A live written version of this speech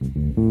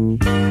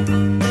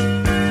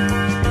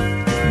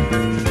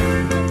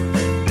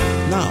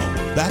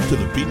to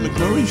the Pete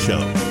McMurray Show.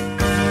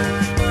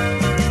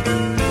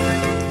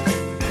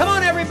 Come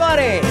on,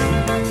 everybody.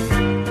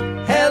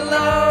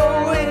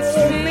 Hello, it's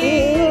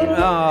me.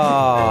 Oh,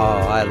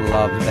 I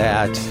love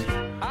that.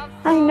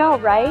 I know,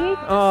 right?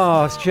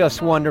 Oh, it's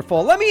just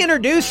wonderful. Let me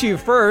introduce you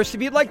first.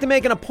 If you'd like to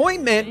make an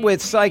appointment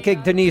with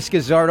psychic Denise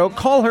Gazzardo,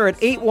 call her at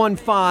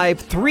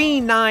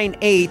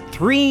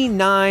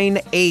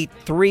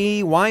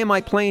 815-398-3983. Why am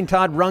I playing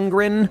Todd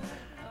Rundgren?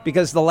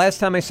 Because the last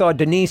time I saw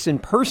Denise in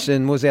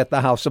person was at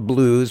the House of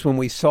Blues when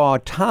we saw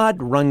Todd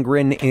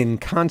Rundgren in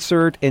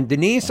concert. And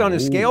Denise, on a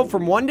scale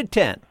from 1 to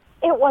 10.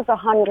 It was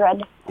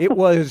 100. It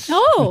was...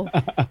 Oh!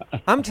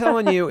 I'm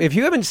telling you, if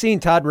you haven't seen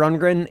Todd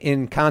Rundgren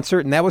in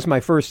concert, and that was my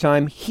first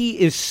time, he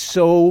is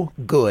so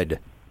good.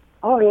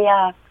 Oh,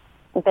 yeah.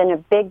 I've been a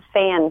big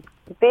fan.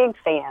 Big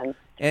fan.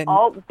 And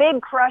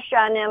big crush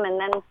on him. And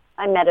then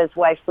I met his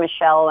wife,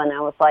 Michelle, and I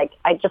was like,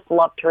 I just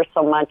loved her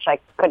so much, I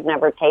could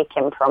never take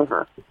him from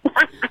her.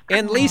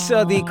 And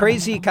Lisa, the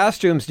crazy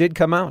costumes did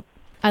come out.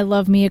 I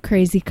love me a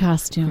crazy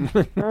costume.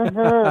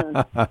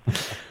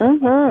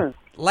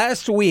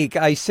 Last week,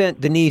 I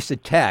sent Denise a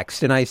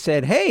text, and I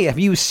said, hey, have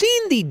you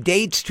seen the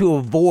dates to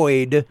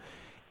avoid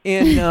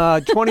in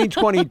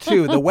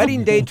 2022? The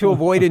wedding date to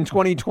avoid in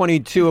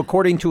 2022,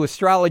 according to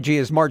astrology,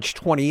 is March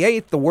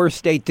 28th, the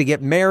worst date to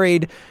get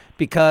married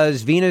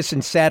because Venus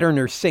and Saturn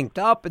are synced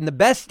up, and the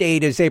best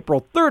date is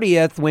April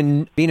 30th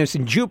when Venus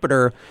and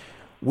Jupiter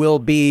will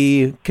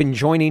be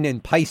conjoining in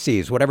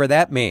Pisces, whatever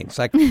that means.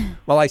 Like,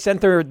 well, I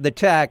sent her the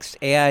text,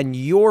 and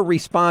your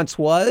response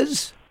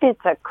was?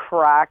 It's a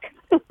crock.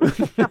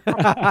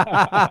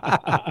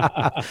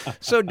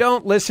 So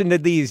don't listen to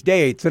these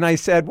dates. And I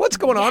said, what's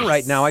going on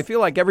right now? I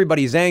feel like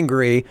everybody's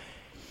angry.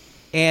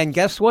 And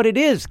guess what it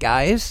is,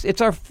 guys?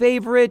 It's our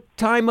favorite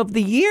time of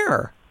the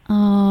year.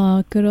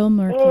 Oh, good old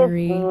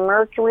Mercury. It's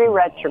Mercury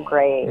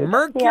retrograde.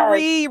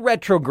 Mercury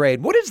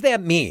retrograde. What does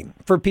that mean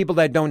for people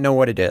that don't know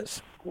what it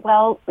is?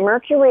 Well,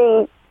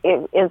 Mercury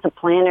is a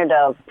planet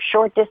of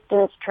short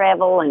distance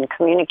travel and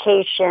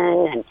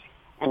communication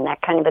and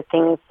that kind of a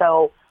thing.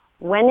 So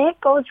when it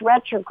goes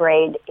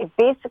retrograde, it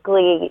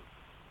basically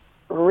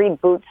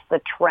reboots the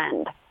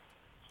trend.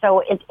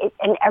 So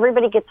and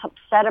everybody gets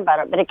upset about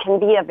it, but it can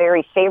be a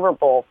very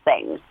favorable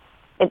thing.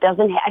 It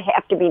doesn't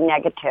have to be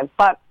negative.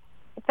 But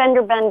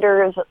fender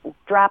benders,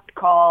 dropped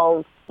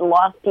calls,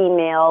 lost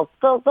emails,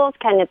 those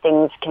kind of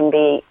things can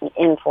be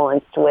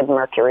influenced with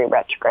Mercury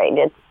retrograde.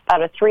 It's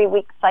about a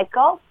 3-week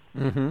cycle.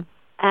 Mm-hmm.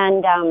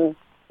 And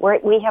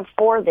we have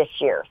 4 this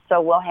year, so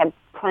we'll have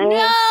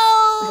plenty.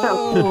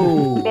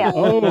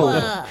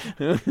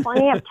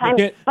 Plenty of time.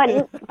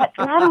 But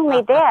not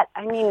only that,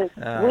 I mean,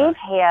 we've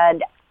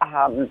had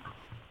a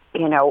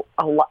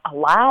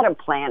lot of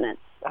planets.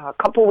 A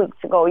couple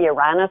weeks ago,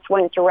 Uranus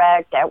went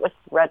direct. That was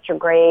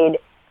retrograde.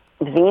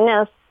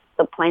 Venus,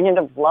 the planet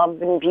of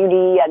love and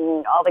beauty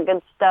and all the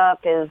good stuff,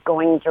 is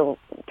going to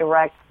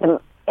direct.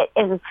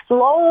 As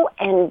slow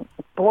and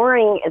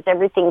boring as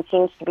everything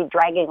seems to be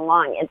dragging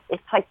along,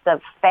 it's like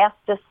the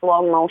fastest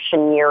slow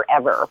motion year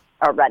ever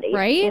already.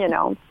 Right? You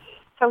know.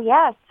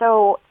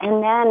 So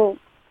and then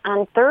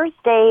on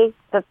Thursday,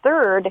 the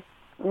 3rd,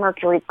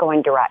 Mercury's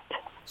going direct.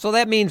 So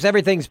that means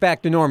everything's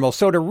back to normal.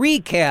 So to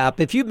recap,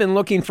 if you've been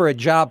looking for a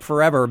job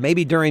forever,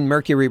 maybe during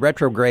Mercury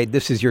retrograde,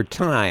 this is your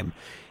time.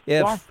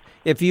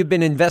 If you've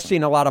been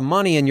investing a lot of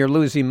money and you're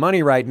losing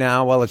money right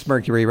now, well, it's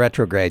Mercury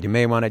retrograde. You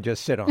may want to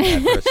just sit on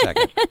that for a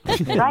second.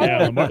 Right.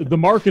 Yeah, the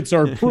markets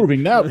are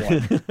proving that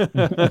one.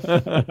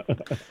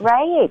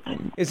 Right.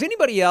 Is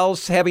anybody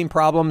else having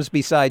problems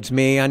besides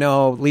me? I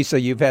know, Lisa,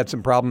 you've had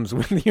some problems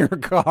with your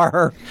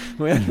car.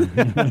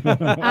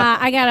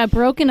 I got a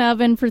broken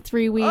oven for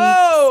 3 weeks.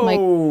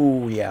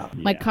 Oh,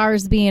 My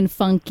car's being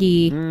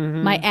funky.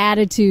 My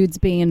attitude's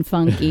being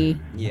funky.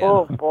 Yeah.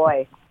 Oh,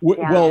 boy.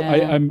 Well,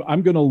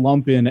 I'm going to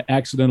lump in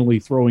accidentally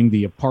throwing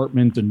the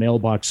apartment and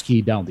mailbox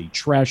key down the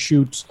trash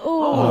chute.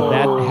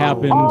 That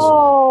happened.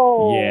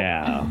 Oh.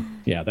 Yeah,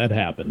 that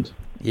happened.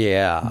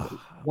 Yeah.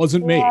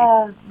 Wasn't me.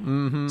 Yeah.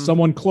 Mm-hmm.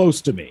 Someone close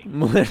to me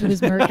It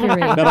was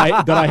Mercury. that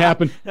I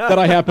happen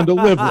to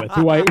live with,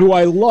 who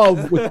I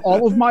love with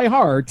all of my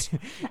heart.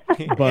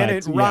 But And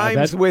it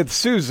rhymes with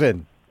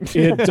Susan.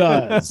 It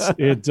does.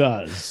 It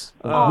does.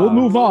 We'll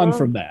move on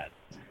from that.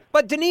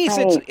 But Denise,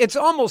 Right. it's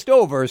almost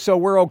over, so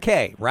we're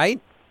okay,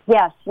 right?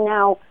 Yes.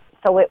 Now,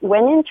 so it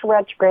went into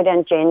retrograde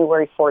on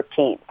January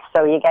 14th.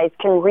 So you guys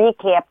can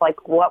recap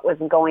like what was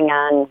going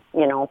on,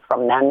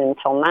 from then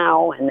until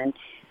now, and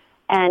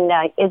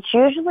it's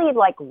usually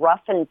like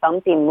rough and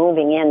bumpy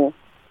moving in.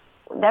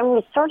 Then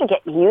we sort of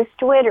get used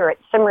to it, or it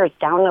simmers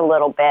down a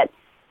little bit,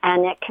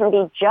 and it can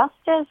be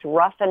just as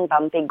rough and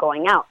bumpy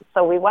going out.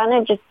 So we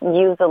want to just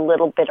use a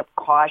little bit of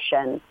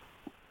caution.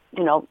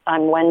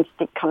 On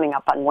Wednesday, coming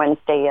up on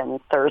Wednesday and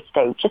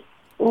Thursday, just,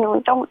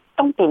 don't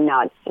be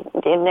nuts.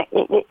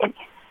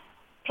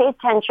 Pay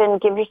attention,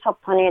 give yourself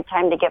plenty of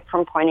time to get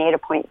from point A to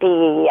point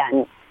B,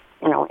 and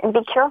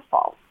be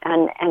careful,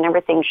 and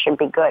everything should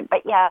be good.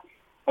 But yeah,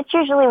 it's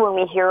usually when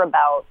we hear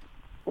about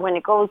when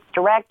it goes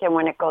direct and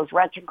when it goes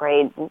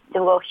retrograde,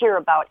 we'll hear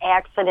about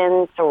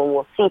accidents or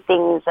we'll see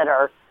things that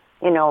are,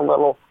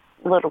 a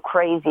little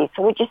crazy.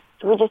 So we just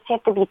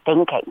have to be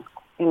thinking,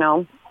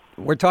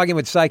 We're talking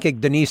with psychic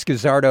Denise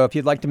Guzzardo. If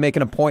you'd like to make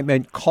an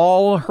appointment,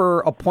 call her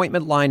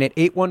appointment line at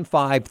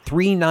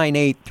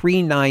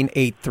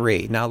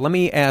 815-398-3983. Now, let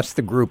me ask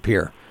the group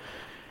here.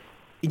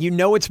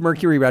 It's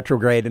Mercury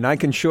retrograde, and I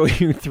can show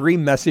you 3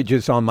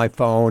 messages on my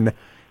phone.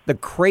 The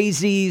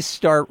crazies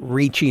start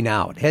reaching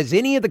out. Has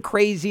any of the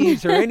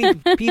crazies or any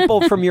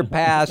people from your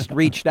past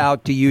reached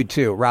out to you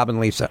too, Rob and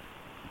Lisa?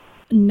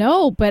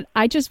 No, but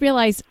I just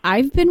realized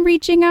I've been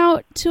reaching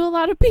out to a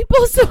lot of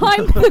people, so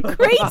I'm the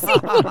crazy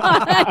one.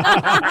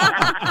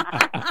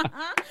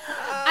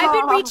 I've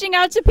been reaching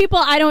out to people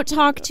I don't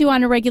talk to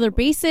on a regular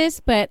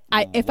basis, but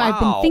if I've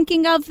been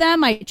thinking of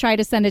them, I try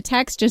to send a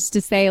text just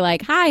to say,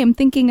 like, hi, I'm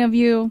thinking of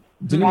you.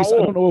 Denise, I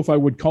don't know if I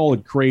would call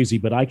it crazy,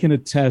 but I can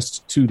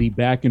attest to the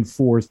back and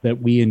forth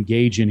that we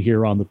engage in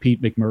here on the Pete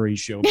McMurray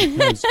Show,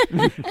 because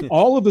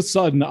all of a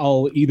sudden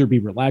I'll either be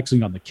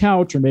relaxing on the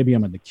couch or maybe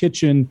I'm in the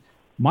kitchen.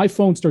 My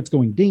phone starts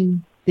going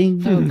ding, ding,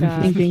 ding,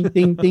 ding,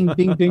 ding, ding,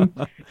 ding, ding.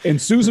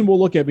 And Susan will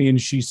look at me and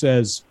she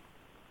says,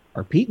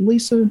 are Pete and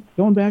Lisa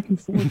going back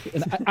and forth?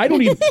 And I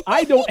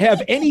don't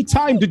have any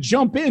time to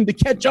jump in to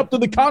catch up to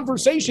the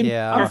conversation.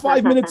 Yeah. I'm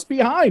 5 minutes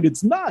behind.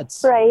 It's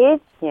nuts. Right.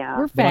 Yeah.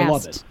 We're fast. But I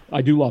love it.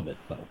 I do love it,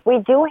 though. We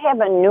do have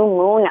a new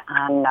moon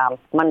on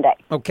Monday.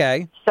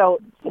 Okay. So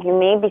you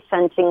may be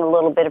sensing a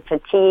little bit of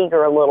fatigue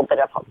or a little bit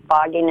of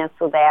fogginess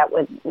with that.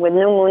 With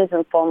new moons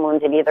and full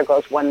moons, it either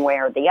goes one way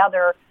or the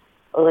other.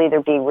 It'll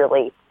either be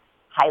really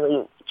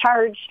highly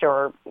charged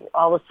or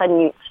all of a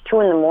sudden it's 2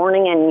 a.m.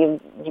 and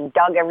you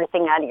dug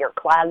everything out of your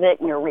closet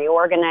and you're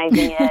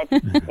reorganizing it,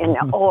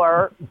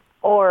 or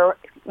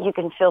you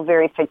can feel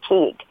very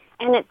fatigued.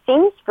 And it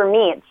seems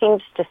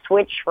to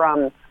switch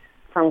from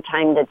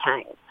time to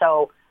time.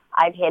 So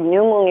I've had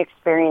new moon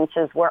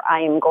experiences where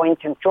I am going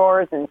through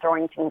drawers and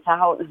throwing things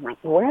out and I'm like,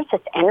 where's this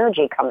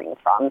energy coming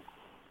from?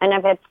 And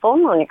I've had full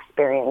moon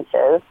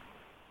experiences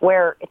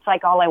where it's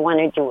like all I want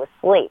to do is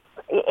sleep.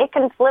 It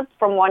can flip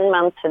from one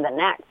month to the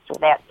next with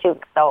that too.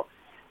 So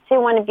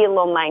you want to be a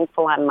little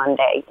mindful on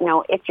Monday.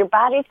 If your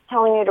body's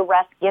telling you to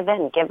rest, give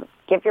in.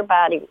 Give your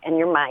body and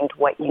your mind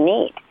what you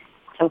need.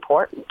 It's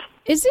important.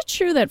 Is it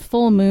true that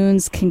full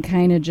moons can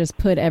kind of just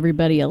put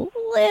everybody a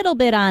little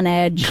bit on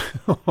edge?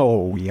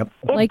 Oh, yep.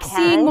 Like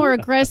seeing more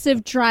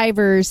aggressive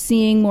drivers,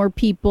 seeing more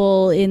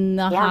people in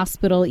the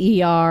hospital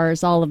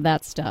ERs, all of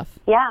that stuff.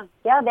 Yeah,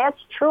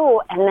 that's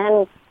true. And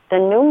then the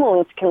new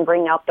moons can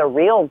bring out the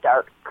real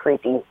dark,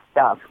 creepy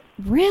stuff.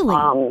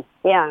 Really?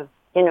 Yeah.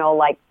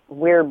 Like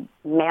weird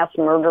mass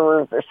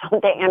murderers or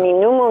something. I mean,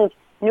 new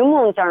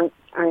moons aren't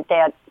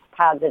that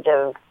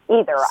positive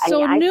either.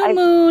 So new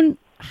moon,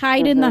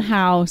 hide in the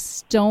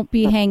house. Don't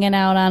be hanging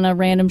out on a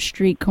random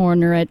street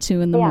corner at 2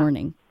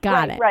 a.m.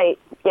 Got it. Right.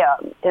 Yeah.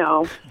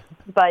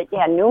 But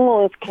yeah, new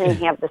moons can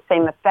have the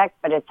same effect,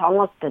 but it's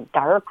almost a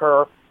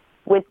darker.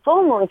 With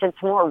full moons, it's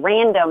more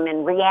random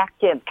and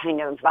reactive kind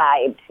of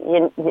vibe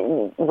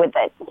with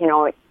it.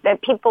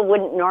 That people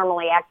wouldn't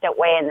normally act that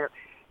way, and they're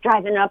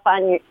driving up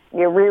on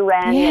your rear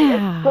end and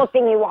they're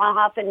flipping you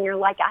off, and you're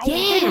like,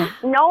 I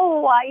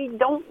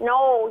don't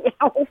know,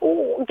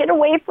 get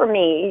away from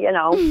me,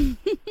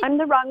 I'm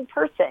the wrong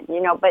person,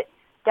 But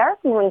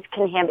dark moons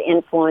can have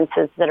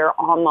influences that are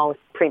almost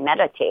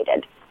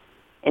premeditated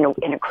in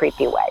a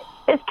creepy way.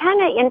 It's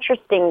kind of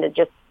interesting to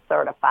just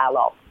sort of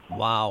follow.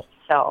 Wow.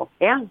 So,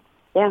 yeah.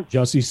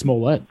 Jussie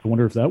Smollett. I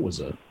wonder if that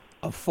was a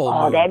full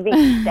moon. That'd be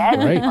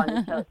right?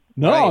 Fun.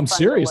 No, I'm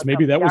serious.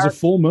 Maybe that was a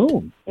full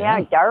moon.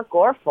 Yeah, dark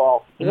or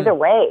full. Either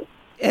way.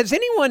 Has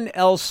anyone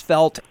else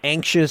felt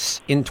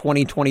anxious in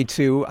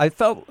 2022? I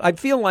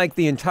feel like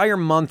the entire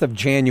month of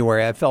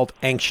January I felt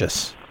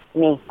anxious.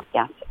 Me,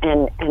 yes.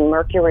 And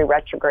Mercury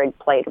retrograde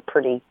played a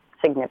pretty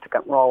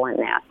significant role in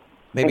that.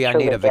 Maybe I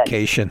need a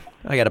vacation.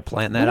 I got to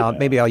plan that out.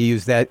 Maybe I'll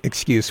use that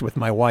excuse with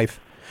my wife.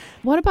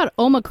 What about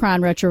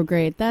Omicron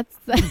retrograde? That's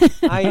what's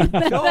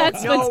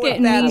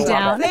getting me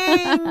down.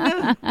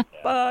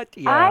 But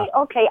yeah.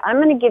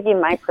 I'm going to give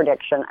you my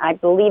prediction. I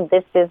believe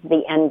this is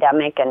the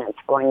endemic and it's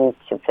going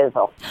to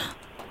fizzle.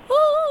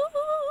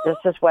 This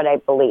is what I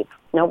believe.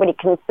 Nobody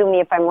can sue me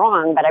if I'm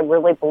wrong, but I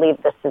really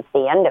believe this is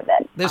the end of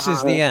it. This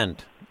is the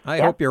end. I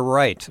hope you're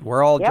right.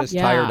 We're all just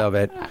tired of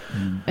it.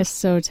 I'm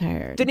so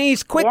tired.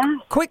 Denise,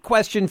 quick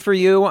question for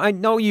you. I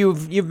know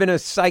you've been a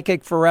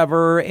psychic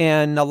forever,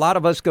 and a lot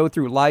of us go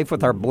through life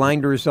with our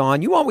blinders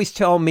on. You always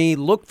tell me,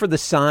 look for the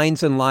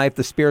signs in life,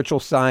 the spiritual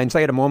signs.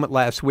 I had a moment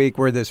last week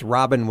where this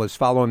robin was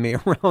following me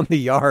around the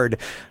yard.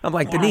 I'm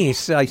like,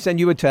 Denise, I send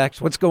you a text.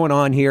 What's going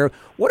on here?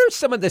 What are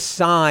some of the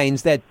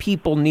signs that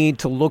people need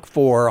to look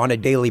for on a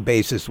daily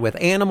basis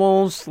with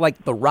animals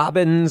like the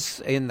robins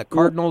and the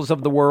cardinals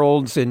of the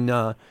world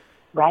and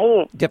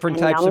different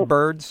types of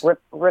birds?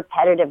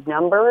 Repetitive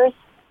numbers.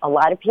 A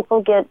lot of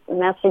people get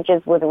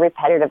messages with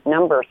repetitive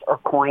numbers or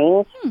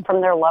coins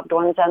from their loved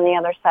ones on the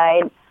other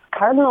side.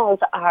 Cardinals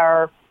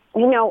are,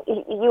 you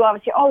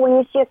always say, when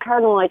you see a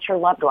cardinal, it's your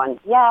loved one.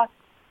 Yeah,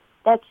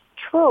 that's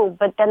true,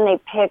 but then they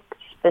pick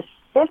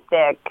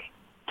specific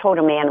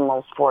totem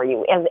animals for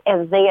you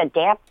as they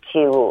adapt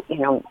to,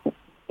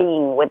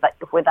 being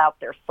without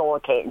their soul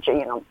cage,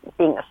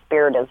 being a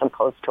spirit as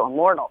opposed to a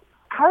mortal.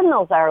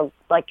 Cardinals are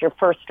like your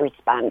first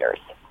responders.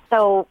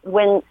 So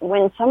when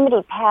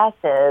somebody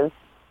passes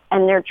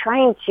and they're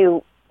trying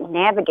to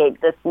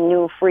navigate this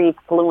new free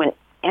fluent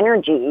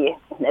energy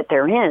that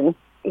they're in,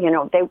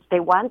 they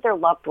want their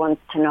loved ones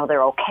to know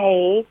they're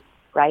okay,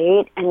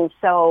 right? And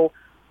so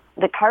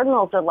the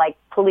Cardinals are like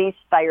police,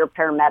 fire,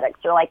 paramedics.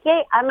 They're like,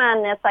 hey, I'm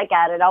on this. I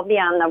got it. I'll be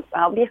on the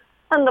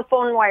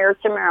phone wire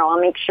tomorrow.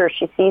 I'll make sure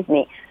she sees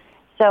me.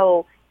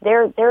 So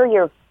they're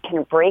your kind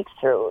of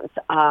breakthroughs.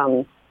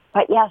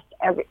 But yes,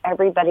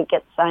 everybody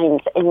gets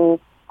signs, and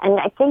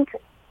I think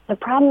the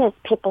problem is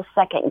people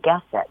second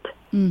guess it.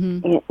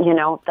 Mm-hmm.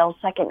 They'll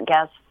second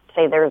guess.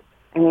 Say there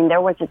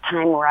was a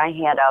time where I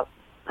had a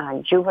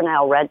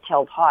juvenile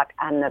red-tailed hawk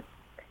on the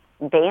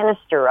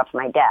banister of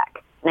my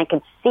deck, and I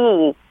could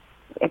see,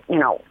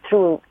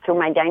 through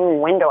my dining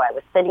room window. I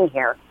was sitting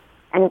here,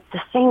 and at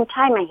the same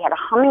time, I had a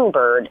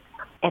hummingbird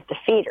at the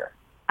feeder.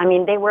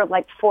 They were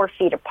like 4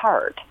 feet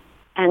apart,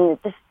 and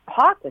this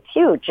hawk was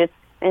huge.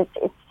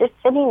 It's just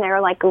sitting there,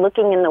 like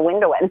looking in the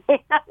window at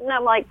me, and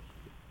I'm like,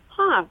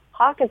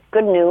 hawk is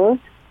good news.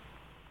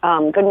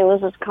 Good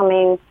news is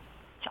coming.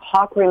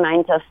 Hawk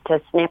reminds us to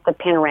snap the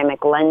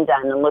panoramic lens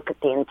on and look at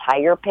the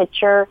entire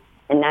picture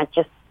and not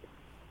just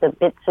the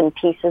bits and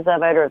pieces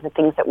of it or the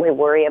things that we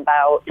worry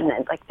about. And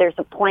then, there's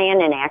a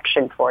plan and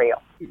action for you.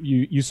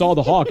 You saw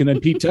the hawk, and then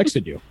Pete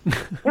texted you.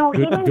 No, he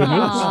didn't. Good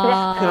news.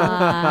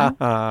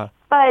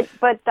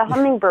 But the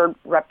hummingbird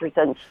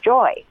represents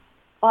joy.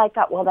 Well, I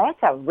thought,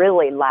 that's a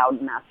really loud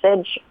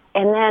message.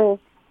 And then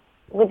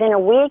within a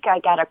week, I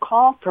got a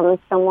call from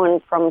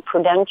someone from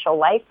Prudential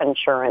Life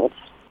Insurance,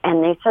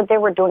 and they said they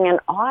were doing an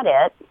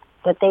audit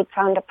that they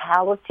found a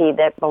policy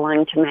that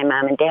belonged to my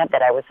mom and dad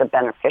that I was a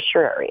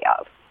beneficiary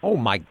of. Oh,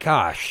 my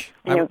gosh.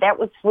 That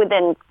was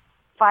within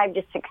 5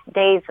 to 6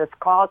 days this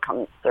call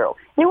comes through.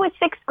 And it was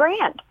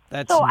 $6,000.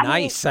 That's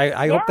nice.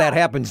 I hope that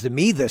happens to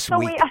me this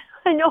week.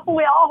 I know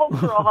we all hope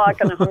for a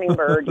hawk and a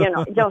hummingbird,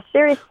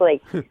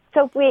 seriously.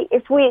 So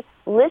if we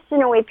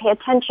listen and we pay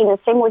attention, and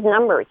same with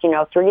numbers,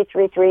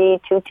 333,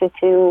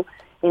 222,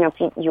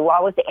 you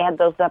always add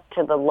those up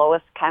to the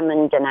lowest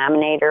common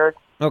denominator.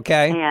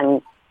 Okay.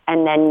 And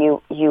then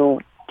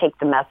you take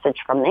the message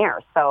from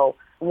there. So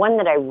one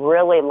that I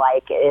really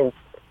like is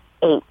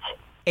 8.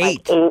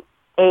 8. Like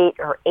 8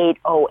 or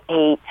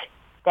 808.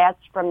 That's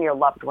from your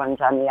loved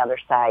ones on the other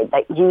side.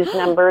 That use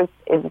numbers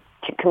is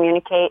to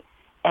communicate.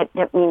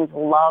 It means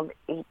love,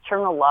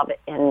 eternal love,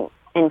 and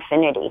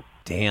infinity.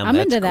 Damn, I'm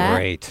into that.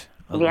 Great.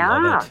 I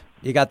love it.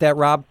 You got that,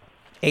 Rob?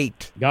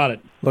 8. Got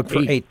it. Look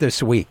for 8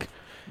 this week.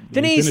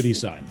 The Denise, infinity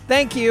sign.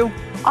 Thank you.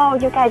 Oh,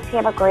 you guys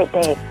have a great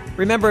day.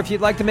 Remember, if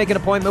you'd like to make an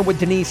appointment with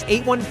Denise,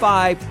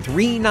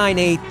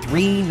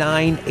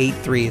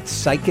 815-398-3983. It's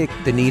Psychic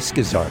Denise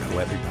Gazzardo,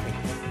 everybody.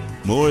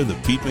 More of the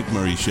Pete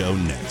McMurray Show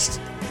next.